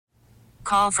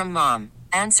call from mom.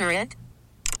 Answer it.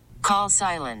 Call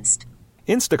silenced.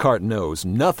 Instacart knows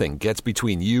nothing gets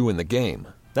between you and the game.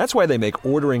 That's why they make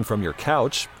ordering from your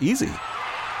couch easy.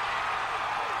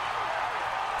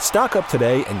 Stock up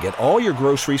today and get all your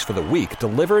groceries for the week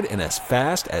delivered in as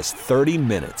fast as 30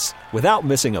 minutes without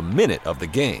missing a minute of the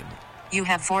game. You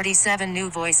have 47 new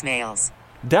voicemails.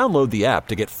 Download the app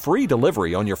to get free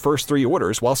delivery on your first 3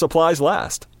 orders while supplies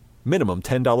last. Minimum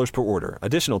 $10 per order.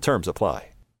 Additional terms apply.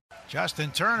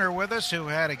 Justin Turner with us, who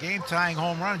had a game-tying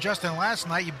home run. Justin, last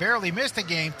night you barely missed a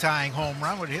game-tying home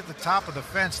run. Would hit the top of the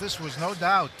fence. This was no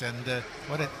doubt. And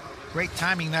what a great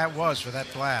timing that was for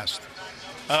that blast.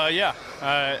 Yeah.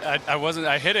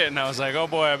 I hit it, and I was like, oh,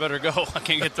 boy, I better go. I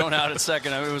can't get thrown out at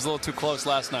second. I mean, it was a little too close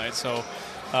last night. So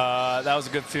that was a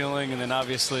good feeling. And then,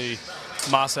 obviously,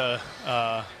 Massa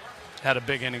had a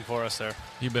big inning for us there.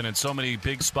 You've been in so many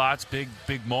big spots, big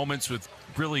moments with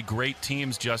really great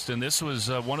teams, Justin. This was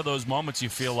one of those moments you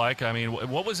feel like. I mean,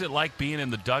 what was it like being in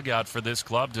the dugout for this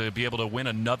club to be able to win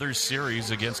another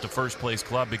series against a first-place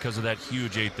club because of that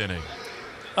huge 8th inning?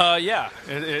 Yeah,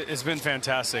 it's been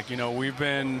fantastic. You know, we've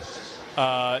been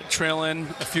trailing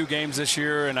a few games this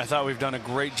year, and I thought we've done a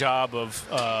great job of,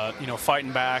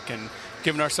 fighting back and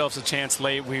giving ourselves a chance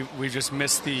late. We just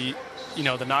missed the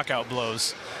knockout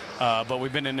blows. But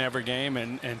we've been in every game,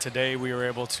 and today we were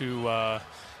able to,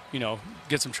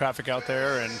 get some traffic out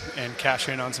there and cash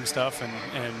in on some stuff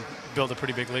and build a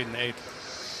pretty big lead in the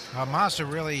 8th. Massa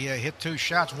really hit 2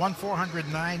 shots, one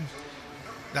 409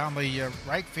 down the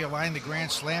right field line, the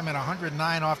grand slam, and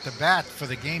 109 off the bat for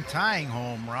the game-tying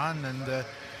home run. And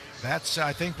that's,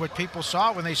 I think, what people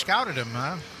saw when they scouted him,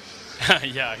 huh?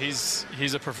 Yeah,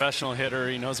 he's a professional hitter.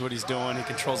 He knows what he's doing. He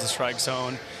controls the strike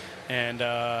zone. And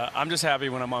I'm just happy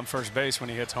when I'm on first base when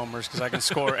he hits homers because I can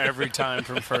score every time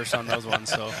from first on those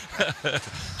ones. So,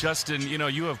 Justin,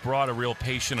 you have brought a real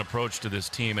patient approach to this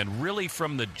team, and really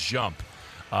from the jump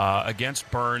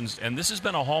against Burns, and this has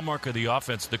been a hallmark of the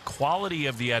offense, the quality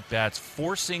of the at-bats,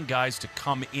 forcing guys to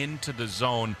come into the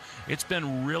zone. It's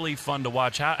been really fun to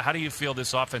watch. How do you feel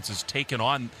this offense has taken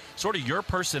on sort of your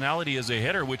personality as a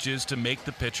hitter, which is to make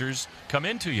the pitchers come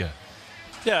into you?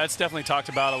 Yeah, it's definitely talked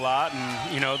about a lot,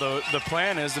 and the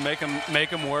plan is to make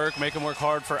them work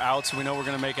hard for outs. We know we're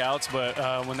going to make outs,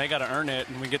 but when they got to earn it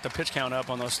and we get the pitch count up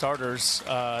on those starters,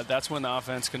 that's when the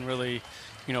offense can really,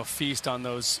 feast on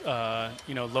those,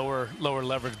 lower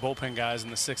leverage bullpen guys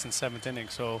in the 6th and 7th inning.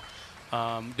 So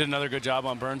did another good job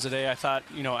on Burns today. I thought,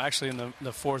 actually in the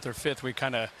 4th or 5th we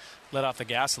kind of let off the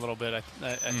gas a little bit.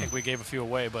 I think we gave a few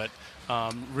away, but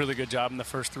really good job in the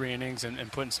first 3 innings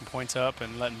and putting some points up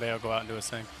and letting Bayo go out and do his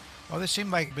thing. Well, this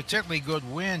seemed like a particularly good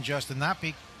win, Justin, not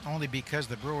only because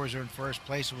the Brewers are in first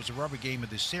place. It was a rubber game of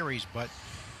the series, but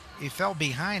he fell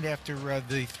behind after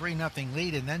the 3-0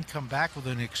 lead and then come back with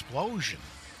an explosion.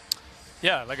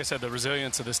 Yeah, like I said, the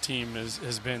resilience of this team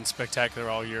has been spectacular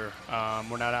all year.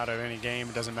 We're not out of any game.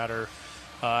 It doesn't matter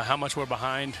how much we're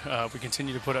behind. We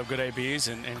continue to put up good ABs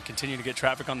and continue to get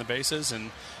traffic on the bases. And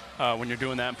when you're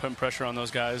doing that and putting pressure on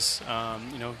those guys,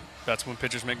 that's when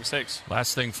pitchers make mistakes.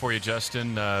 Last thing for you,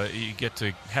 Justin, you get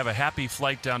to have a happy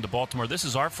flight down to Baltimore. This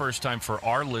is our first time for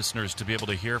our listeners to be able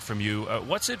to hear from you.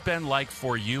 What's it been like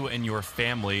for you and your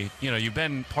family? You've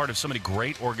been part of so many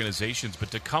great organizations,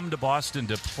 but to come to Boston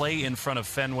to play in front of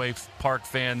Fenway Park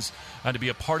fans and to be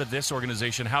a part of this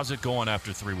organization, how's it going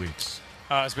after 3 weeks?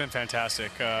 It's been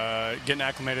fantastic. Getting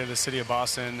acclimated to the city of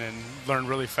Boston and learned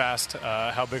really fast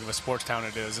how big of a sports town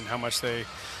it is and how much they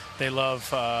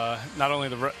love not only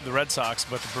the Red Sox,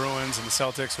 but the Bruins and the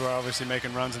Celtics, who are obviously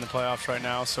making runs in the playoffs right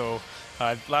now. So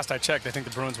last I checked, I think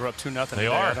the Bruins were up 2-0. They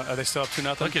are. Are they still up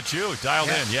 2-0? Look at you, dialed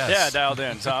in, yes. Yeah, dialed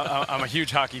in. So I'm a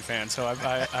huge hockey fan, so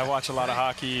I watch a lot of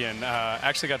hockey and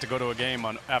actually got to go to a game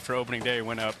after opening day,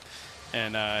 went up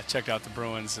and checked out the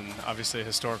Bruins, and obviously a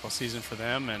historical season for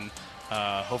them, and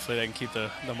hopefully they can keep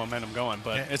the momentum going.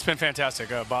 But it's been fantastic.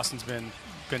 Boston's been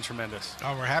tremendous.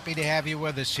 Oh, we're happy to have you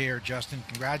with us here, Justin.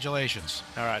 Congratulations.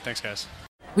 All right, thanks, guys.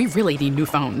 We really need new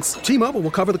phones. T-Mobile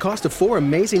will cover the cost of 4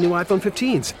 amazing new iPhone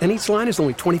 15s, and each line is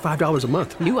only $25 a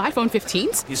month. New iPhone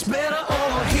 15s? It's better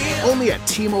over here. Only at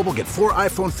T-Mobile, get 4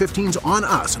 iPhone 15s on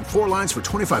us and 4 lines for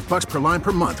 $25 per line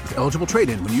per month with eligible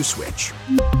trade-in when you switch.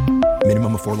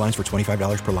 Minimum of 4 lines for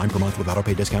 $25 per line per month with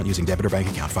autopay discount using debit or bank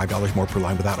account. $5 more per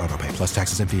line without autopay, plus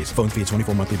taxes and fees. Phone fee at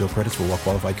 24 monthly bill credits for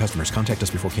well-qualified customers. Contact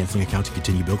us before canceling account to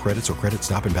continue bill credits or credit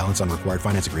stop and balance on required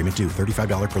finance agreement due.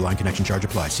 $35 per line connection charge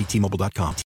applies. See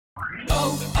T-Mobile.com.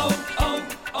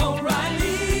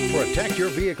 O'Reilly. For a Protect your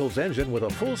vehicle's engine with a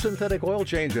full synthetic oil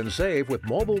change and save with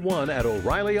Mobile One at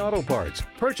O'Reilly Auto Parts.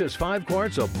 Purchase 5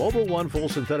 quarts of Mobile One full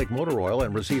synthetic motor oil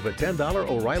and receive a $10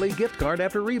 O'Reilly gift card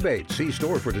after rebate. See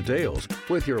store for details.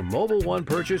 With your Mobile One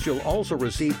purchase, you'll also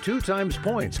receive 2 times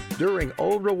points during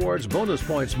O Rewards Bonus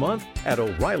Points Month at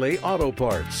O'Reilly Auto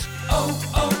Parts.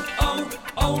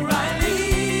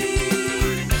 O'Reilly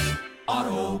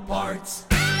Auto Parts.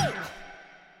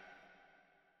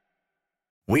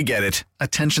 We get it.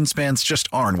 Attention spans just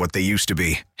aren't what they used to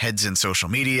be. Heads in social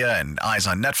media and eyes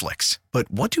on Netflix. But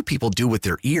what do people do with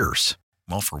their ears?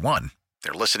 Well, for one,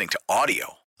 they're listening to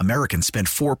audio. Americans spend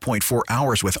 4.4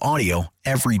 hours with audio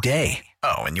every day.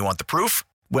 Oh, and you want the proof?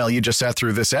 Well, you just sat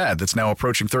through this ad that's now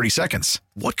approaching 30 seconds.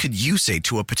 What could you say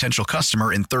to a potential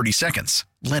customer in 30 seconds?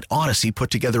 Let Odyssey put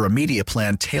together a media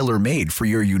plan tailor-made for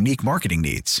your unique marketing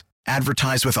needs.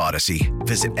 Advertise with Odyssey.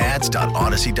 Visit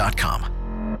ads.odyssey.com.